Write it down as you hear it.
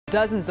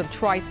Dozens of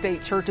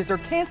tri-state churches are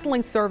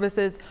canceling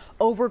services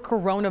over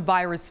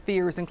coronavirus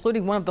fears,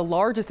 including one of the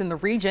largest in the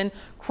region.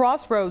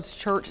 Crossroads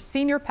Church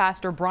senior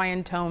pastor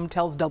Brian Tome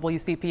tells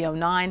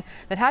WCPO9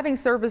 that having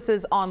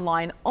services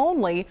online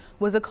only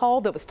was a call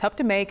that was tough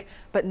to make,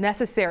 but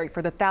necessary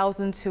for the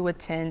thousands who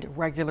attend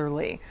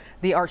regularly.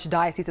 The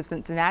Archdiocese of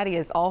Cincinnati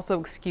has also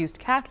excused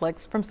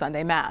Catholics from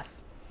Sunday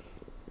Mass.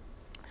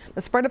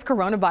 The spread of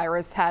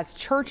coronavirus has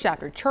church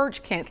after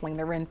church canceling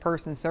their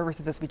in-person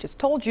services, as we just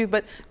told you,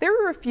 but there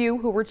are a few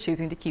who are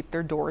choosing to keep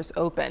their doors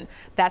open.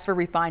 That's where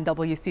we find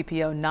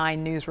WCPO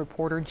 9 News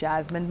reporter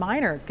Jasmine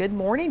Miner. Good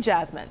morning,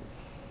 Jasmine.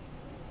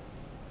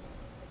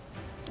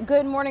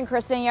 Good morning,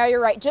 Kristen. Yeah, you're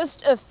right.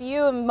 Just a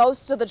few.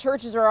 Most of the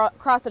churches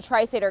across the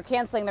tri-state are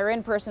canceling their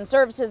in-person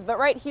services. But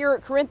right here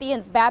at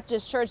Corinthians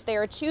Baptist Church, they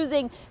are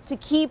choosing to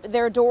keep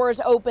their doors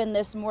open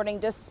this morning,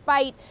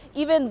 despite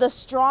even the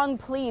strong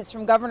pleas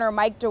from Governor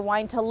Mike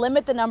DeWine to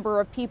limit the number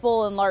of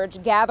people in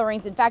large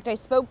gatherings. In fact, I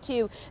spoke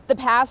to the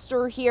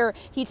pastor here.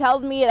 He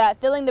tells me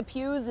that filling the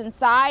pews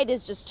inside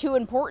is just too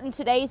important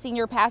today.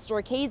 Senior Pastor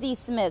Casey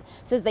Smith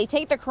says they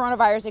take the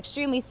coronavirus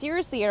extremely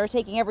seriously and are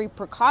taking every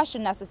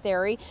precaution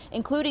necessary,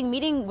 including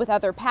meeting with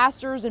other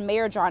pastors and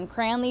Mayor John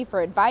Cranley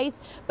for advice.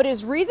 But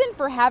his reason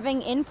for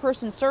having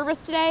in-person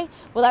service today,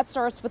 well, that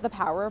starts with the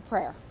power of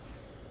prayer.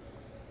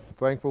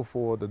 Thankful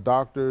for the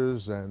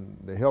doctors and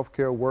the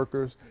healthcare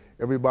workers,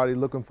 everybody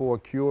looking for a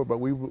cure, but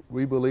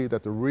we believe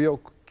that the real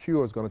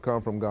cure is going to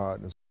come from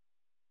God.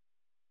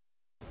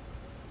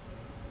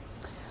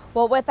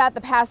 Well, with that,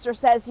 the pastor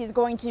says he's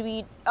going to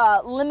be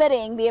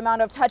limiting the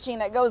amount of touching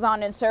that goes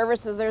on in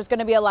services. There's going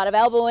to be a lot of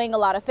elbowing, a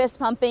lot of fist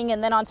pumping,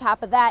 and then on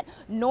top of that,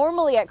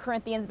 normally at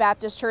Corinthians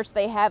Baptist Church,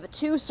 they have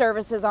 2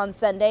 services on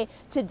Sunday.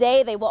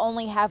 Today, they will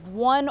only have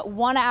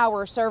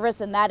one-hour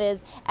service, and that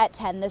is at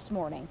 10 this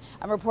morning.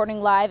 I'm reporting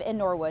live in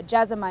Norwood.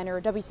 Jasmine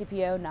Miner,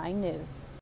 WCPO 9 News.